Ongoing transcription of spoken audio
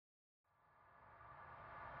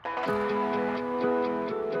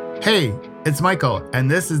Hey, it's Michael, and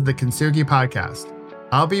this is the Kintsugi Podcast.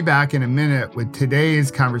 I'll be back in a minute with today's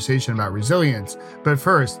conversation about resilience. But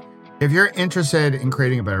first, if you're interested in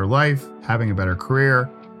creating a better life, having a better career,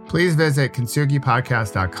 please visit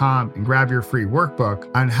kintsugipodcast.com and grab your free workbook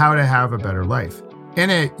on how to have a better life. In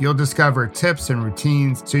it, you'll discover tips and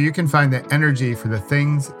routines so you can find the energy for the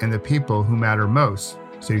things and the people who matter most,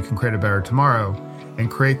 so you can create a better tomorrow and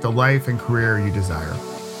create the life and career you desire.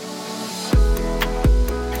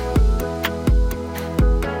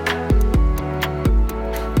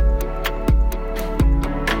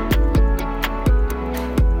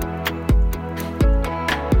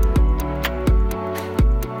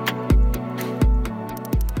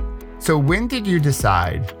 So when did you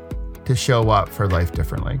decide to show up for life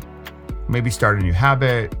differently? Maybe start a new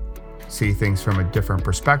habit, see things from a different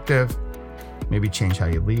perspective, maybe change how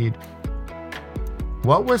you lead.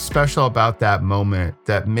 What was special about that moment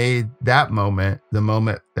that made that moment the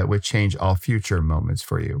moment that would change all future moments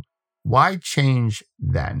for you? Why change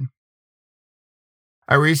then?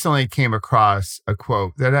 I recently came across a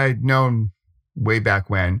quote that I'd known way back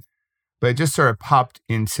when, but it just sort of popped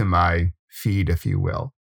into my feed, if you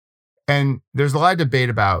will. And there's a lot of debate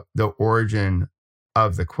about the origin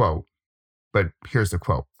of the quote, but here's the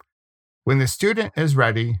quote. When the student is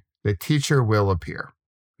ready, the teacher will appear.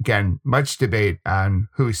 Again, much debate on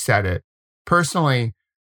who said it. Personally,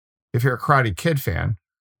 if you're a Karate Kid fan,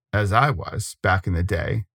 as I was back in the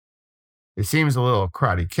day, it seems a little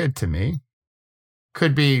Karate Kid to me.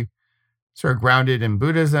 Could be sort of grounded in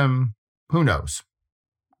Buddhism. Who knows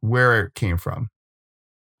where it came from?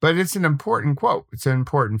 But it's an important quote. It's an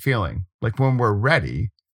important feeling. Like when we're ready,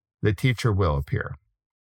 the teacher will appear.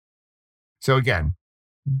 So again,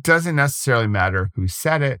 doesn't necessarily matter who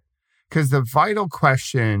said it, because the vital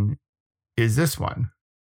question is this one.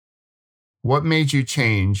 What made you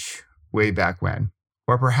change way back when?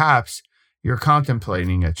 Or perhaps you're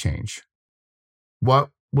contemplating a change. What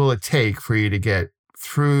will it take for you to get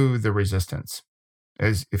through the resistance?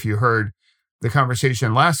 As if you heard the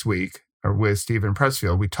conversation last week, or with Stephen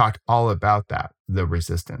Pressfield, we talked all about that, the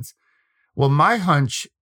resistance. Well, my hunch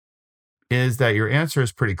is that your answer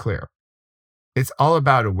is pretty clear. It's all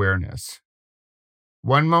about awareness.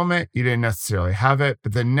 One moment, you didn't necessarily have it,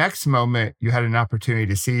 but the next moment, you had an opportunity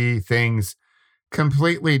to see things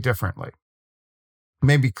completely differently,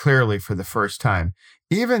 maybe clearly for the first time,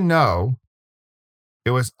 even though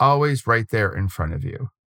it was always right there in front of you.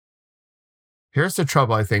 Here's the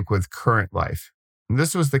trouble, I think, with current life. And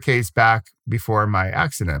this was the case back before my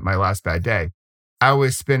accident, my last bad day. I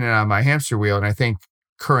was spinning on my hamster wheel, and I think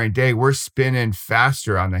current day, we're spinning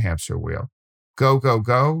faster on the hamster wheel. Go, go,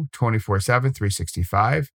 go, 24/7,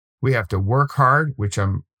 365. We have to work hard, which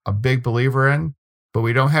I'm a big believer in, but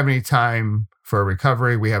we don't have any time for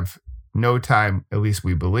recovery. We have no time, at least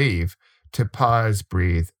we believe, to pause,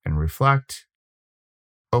 breathe, and reflect,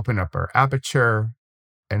 open up our aperture,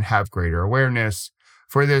 and have greater awareness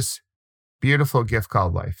for this beautiful gift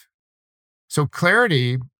called life. So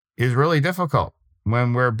clarity is really difficult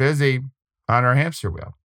when we're busy on our hamster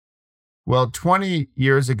wheel. Well, 20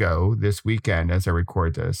 years ago, this weekend, as I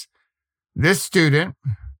record this student,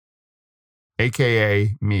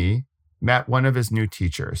 AKA me, met one of his new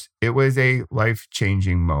teachers. It was a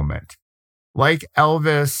life-changing moment. Like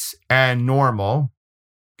Elvis and normal,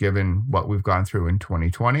 given what we've gone through in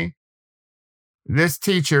 2020, this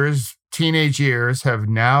teacher's teenage years have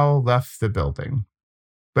now left the building,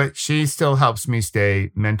 but she still helps me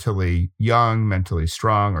stay mentally young, mentally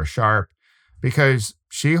strong or sharp, because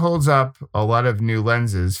she holds up a lot of new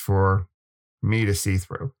lenses for me to see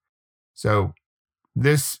through. So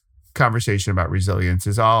this conversation about resilience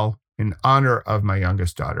is all in honor of my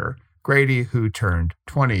youngest daughter, Grady, who turned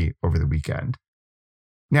 20 over the weekend.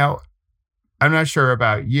 Now, I'm not sure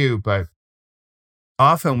about you, but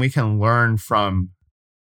often we can learn from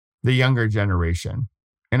the younger generation.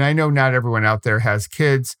 And I know not everyone out there has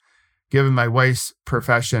kids. Given my wife's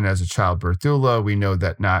profession as a childbirth doula, we know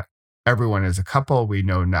that not everyone is a couple. We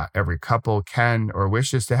know not every couple can or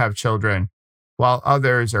wishes to have children, while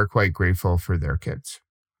others are quite grateful for their kids,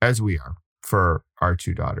 as we are for our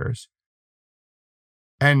two daughters.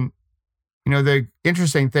 And, you know, the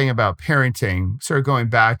interesting thing about parenting, sort of going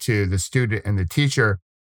back to the student and the teacher,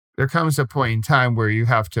 there comes a point in time where you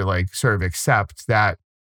have to sort of accept that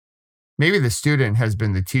maybe the student has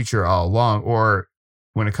been the teacher all along, or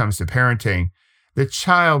when it comes to parenting, the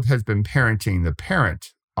child has been parenting the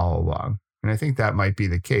parent all along. And I think that might be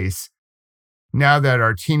the case now that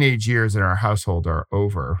our teenage years in our household are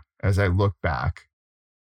over, as I look back.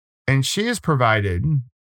 And she has provided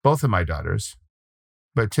both of my daughters,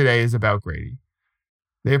 but today is about Grady.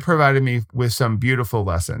 They provided me with some beautiful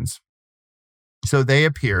lessons. So they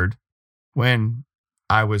appeared when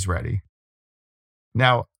I was ready.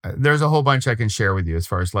 Now, there's a whole bunch I can share with you as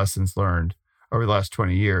far as lessons learned over the last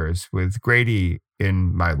 20 years with Grady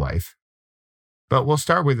in my life. But we'll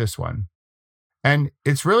start with this one. And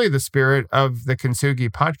it's really the spirit of the Kintsugi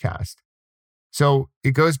podcast. So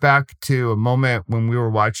it goes back to a moment when we were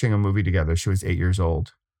watching a movie together. She was 8 years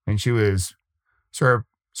old, and she was sort of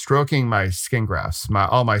stroking my skin grafts,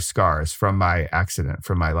 all my scars from my accident,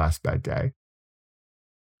 from my last bad day.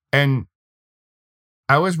 And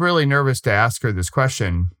I was really nervous to ask her this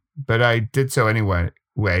question, but I did so anyway.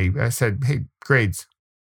 I said, "Hey, Grades,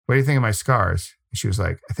 what do you think of my scars?" And she was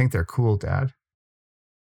like, "I think they're cool, Dad."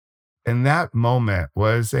 And that moment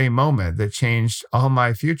was a moment that changed all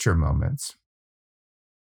my future moments.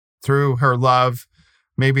 Through her love,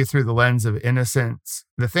 maybe through the lens of innocence.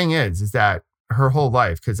 The thing is that her whole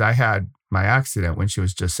life, because I had my accident when she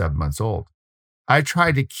was just 7 months old, I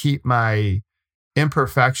tried to keep my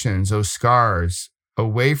imperfections, those scars,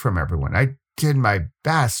 away from everyone. I did my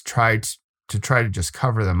best, tried to just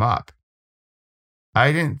cover them up.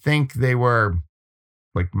 I didn't think they were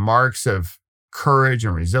like marks of courage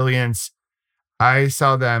and resilience. I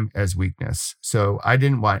saw them as weakness. So I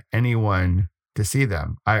didn't want anyone to see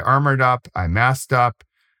them. I armored up, I masked up,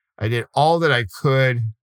 I did all that I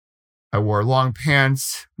could. I wore long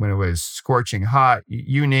pants when it was scorching hot.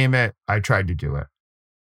 You name it, I tried to do it.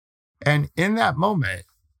 And in that moment,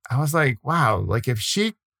 I was like, wow, like if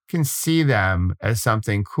she can see them as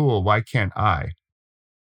something cool, why can't I?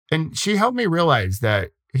 And she helped me realize that,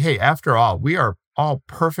 hey, after all, we are all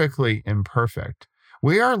perfectly imperfect.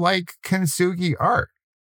 We are like Kintsugi art,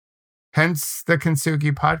 hence the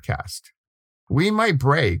Kintsugi podcast. We might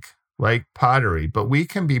break like pottery, but we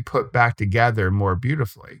can be put back together more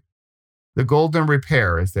beautifully. The golden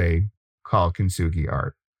repair, as they call Kintsugi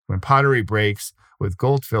art. When pottery breaks with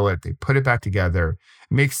gold fillet, they put it back together,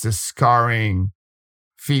 makes the scarring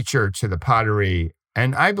feature to the pottery,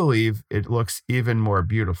 and I believe it looks even more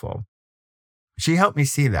beautiful. She helped me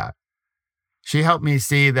see that. She helped me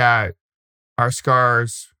see that our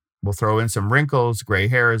scars will throw in some wrinkles, gray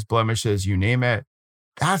hairs, blemishes, you name it.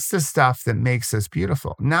 That's the stuff that makes us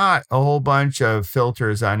beautiful, not a whole bunch of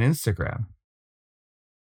filters on Instagram.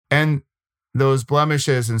 And those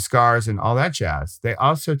blemishes and scars and all that jazz, they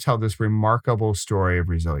also tell this remarkable story of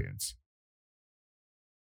resilience.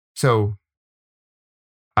 So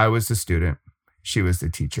I was the student, she was the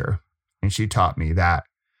teacher, and she taught me that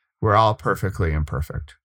we're all perfectly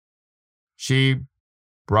imperfect. She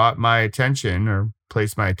brought my attention or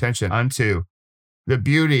placed my attention onto the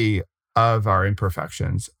beauty of our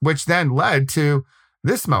imperfections, which then led to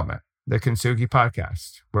this moment, the Kintsugi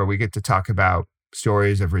podcast, where we get to talk about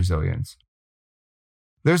stories of resilience.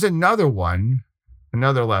 There's another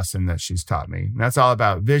lesson that she's taught me. And that's all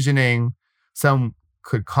about visioning. Some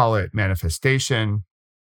could call it manifestation.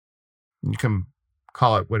 You can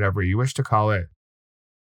call it whatever you wish to call it.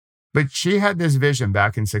 But she had this vision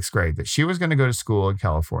back in 6th grade that she was going to go to school in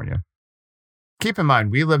California. Keep in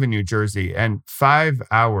mind, we live in New Jersey and 5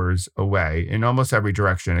 hours away in almost every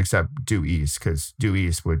direction except due east, because due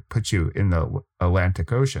east would put you in the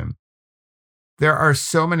Atlantic Ocean. There are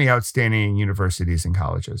so many outstanding universities and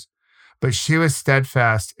colleges, but she was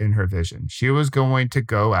steadfast in her vision. She was going to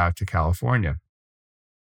go out to California.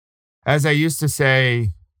 As I used to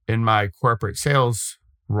say in my corporate sales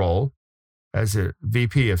role as a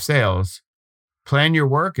VP of sales, plan your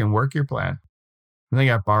work and work your plan. I think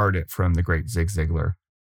I borrowed it from the great Zig Ziglar.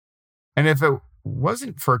 And if it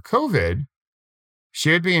wasn't for COVID,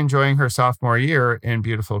 she would be enjoying her sophomore year in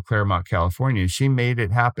beautiful Claremont, California. She made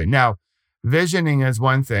it happen. Now, visioning is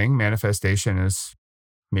one thing. Manifestation is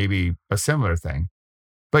maybe a similar thing.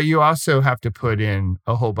 But you also have to put in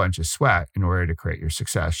a whole bunch of sweat in order to create your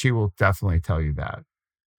success. She will definitely tell you that.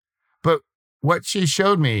 But what she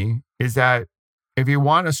showed me is that if you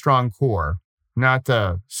want a strong core, not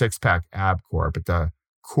the six-pack ab core, but the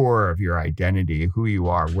core of your identity, who you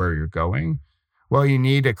are, where you're going, well, you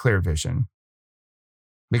need a clear vision.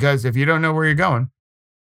 Because if you don't know where you're going,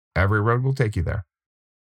 every road will take you there.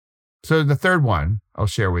 So the third one I'll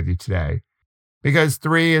share with you today, because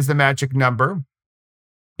 3 is the magic number.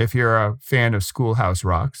 If you're a fan of Schoolhouse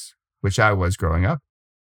Rocks, which I was growing up,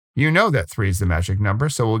 you know that 3 is the magic number,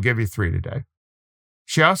 so we'll give you 3 today.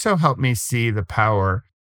 She also helped me see the power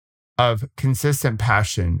of consistent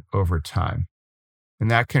passion over time. And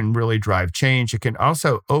that can really drive change. It can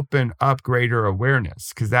also open up greater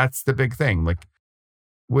awareness, because that's the big thing. Like,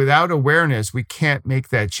 without awareness, we can't make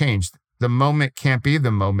that change. The moment can't be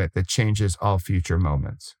the moment that changes all future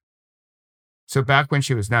moments. So back when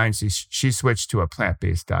she was 9, she switched to a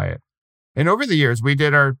plant-based diet. And over the years, we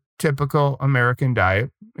did our typical American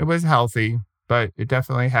diet. It was healthy, but it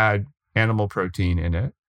definitely had animal protein in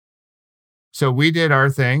it. So we did our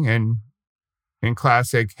thing, and in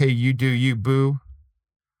classic, hey, you do you, boo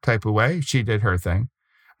type of way, she did her thing.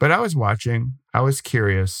 But I was watching, I was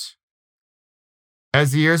curious.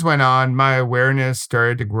 As the years went on, my awareness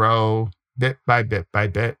started to grow bit by bit by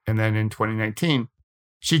bit. And then in 2019,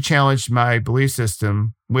 she challenged my belief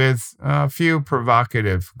system with a few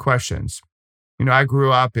provocative questions. I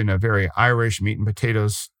grew up in a very Irish meat and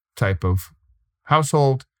potatoes type of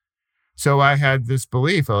household. So I had this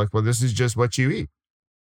belief of like, well, this is just what you eat.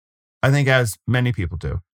 I think as many people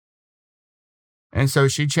do. And so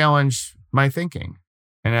she challenged my thinking.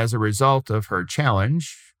 And as a result of her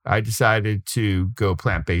challenge, I decided to go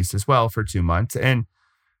plant-based as well for 2 months. And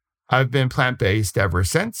I've been plant-based ever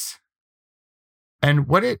since. And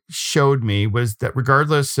what it showed me was that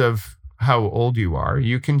regardless of how old you are,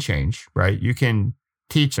 you can change, right? You can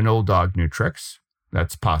teach an old dog new tricks.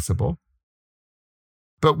 That's possible.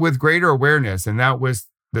 But with greater awareness, and that was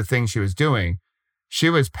the thing she was doing,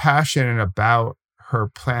 she was passionate about her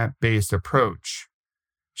plant-based approach.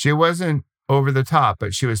 She wasn't over the top,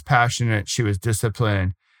 but she was passionate, she was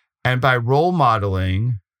disciplined. And by role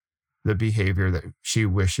modeling the behavior that she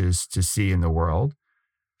wishes to see in the world,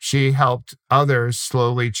 she helped others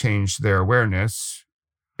slowly change their awareness.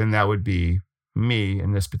 And that would be me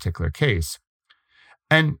in this particular case.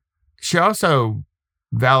 And she also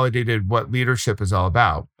validated what leadership is all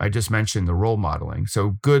about. I just mentioned the role modeling.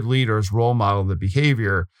 So good leaders role model the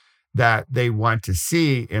behavior that they want to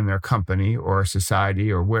see in their company or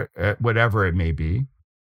society or whatever it may be.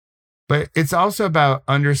 But it's also about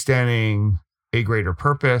understanding a greater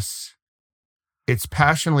purpose. It's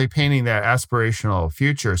passionately painting that aspirational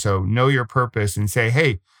future. So know your purpose and say,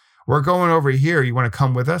 hey, we're going over here. You want to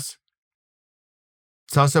come with us?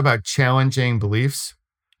 It's also about challenging beliefs.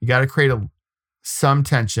 You got to create some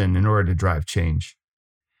tension in order to drive change.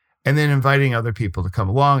 And then inviting other people to come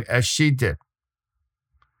along as she did.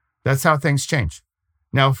 That's how things change.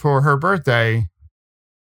 Now, for her birthday,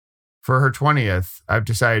 for her 20th, I've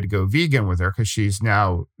decided to go vegan with her because she's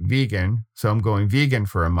now vegan. So I'm going vegan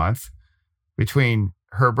for a month. Between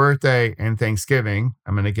her birthday and Thanksgiving,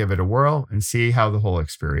 I'm going to give it a whirl and see how the whole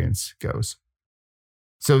experience goes.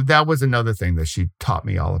 So that was another thing that she taught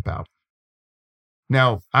me all about.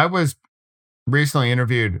 Now, I was recently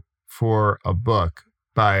interviewed for a book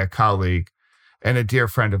by a colleague and a dear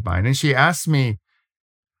friend of mine. And she asked me,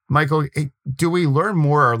 Michael, do we learn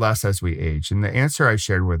more or less as we age? And the answer I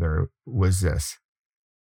shared with her was this.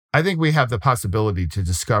 I think we have the possibility to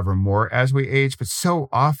discover more as we age, but so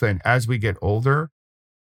often as we get older,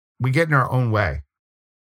 we get in our own way.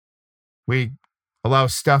 We allow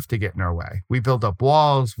stuff to get in our way. We build up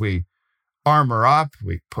walls, we armor up,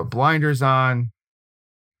 we put blinders on.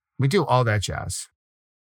 We do all that jazz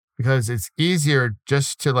because it's easier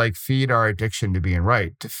just to feed our addiction to being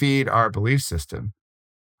right, to feed our belief system.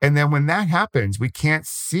 And then when that happens, we can't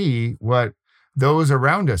see what those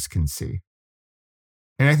around us can see.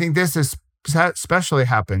 And I think this especially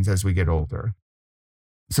happens as we get older.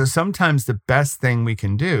 So sometimes the best thing we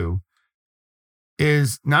can do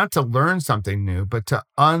is not to learn something new, but to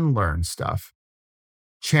unlearn stuff,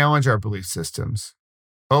 challenge our belief systems,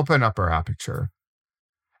 open up our aperture.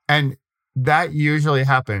 And that usually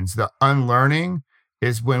happens. The unlearning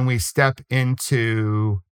is when we step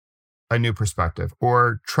into a new perspective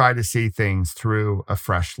or try to see things through a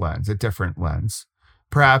fresh lens, a different lens.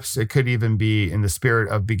 Perhaps it could even be in the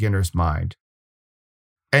spirit of beginner's mind.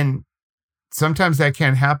 And sometimes that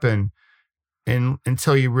can't happen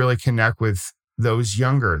until you really connect with those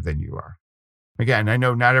younger than you are. Again, I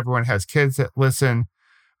know not everyone has kids that listen,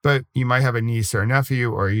 but you might have a niece or a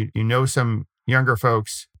nephew, or you know some younger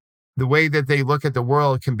folks. The way that they look at the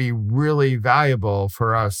world can be really valuable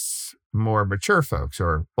for us more mature folks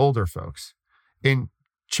or older folks in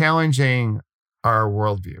challenging our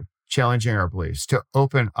worldview, challenging our beliefs, to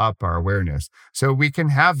open up our awareness so we can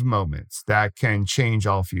have moments that can change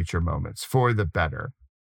all future moments for the better.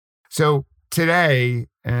 So today,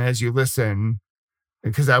 and as you listen,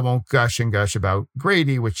 because I won't gush and gush about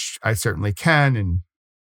Grady, which I certainly can and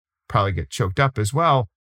probably get choked up as well,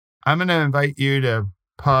 I'm going to invite you to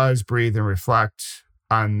pause, breathe, and reflect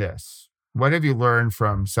on this. What have you learned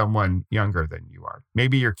from someone younger than you are?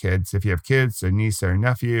 Maybe your kids, if you have kids, a niece or a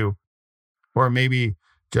nephew, or maybe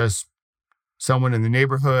just someone in the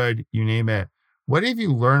neighborhood, you name it. What have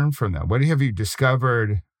you learned from them? What have you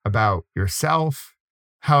discovered about yourself?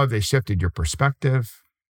 How have they shifted your perspective?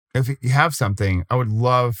 If you have something, I would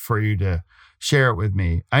love for you to share it with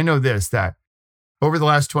me. I know this, that Over the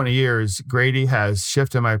last 20 years, Grady has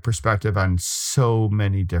shifted my perspective on so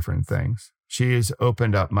many different things. She's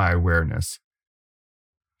opened up my awareness.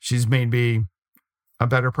 She's made me a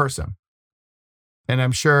better person. And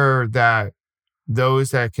I'm sure that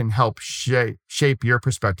those that can help shape your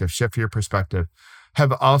perspective, shift your perspective,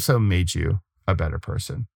 have also made you a better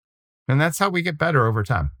person. And that's how we get better over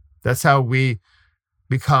time. That's how we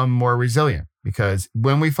become more resilient, because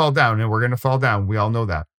when we fall down, and we're going to fall down, we all know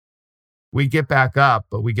that, we get back up,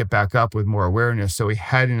 but we get back up with more awareness. So we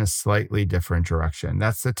head in a slightly different direction.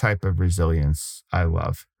 That's the type of resilience I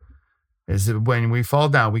love, is that when we fall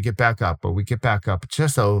down, we get back up, but we get back up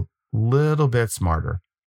just a little bit smarter.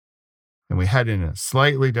 And we head in a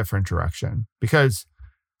slightly different direction, because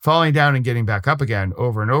falling down and getting back up again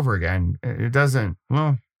over and over again, it doesn't,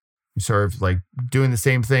 sort of like doing the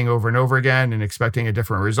same thing over and over again and expecting a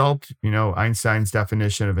different result. Einstein's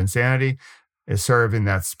definition of insanity is sort of in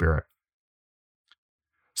that spirit.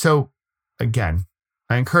 So again,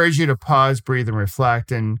 I encourage you to pause, breathe, and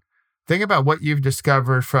reflect, and think about what you've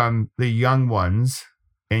discovered from the young ones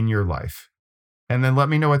in your life. And then let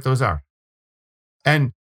me know what those are.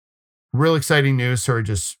 And real exciting news, sort of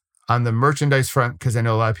just on the merchandise front, because I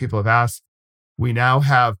know a lot of people have asked, we now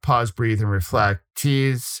have Pause, Breathe, and Reflect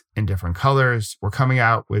tees in different colors. We're coming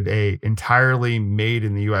out with a entirely made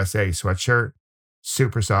in the USA sweatshirt,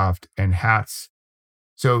 super soft, and hats.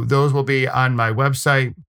 So those will be on my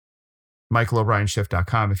website,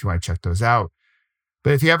 michaelobrienshift.com, if you want to check those out.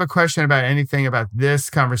 But if you have a question about anything about this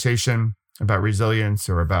conversation, about resilience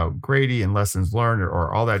or about Grady and lessons learned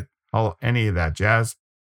or any of that jazz,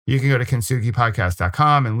 you can go to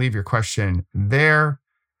kintsugipodcast.com and leave your question there,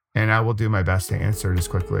 and I will do my best to answer it as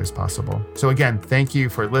quickly as possible. So again, thank you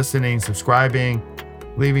for listening, subscribing,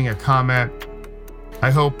 leaving a comment.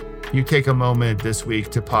 I hope you take a moment this week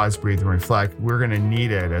to pause, breathe, and reflect. We're going to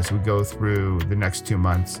need it as we go through the next 2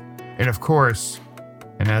 months. And of course,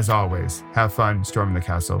 and as always, have fun storming the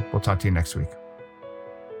castle. We'll talk to you next week.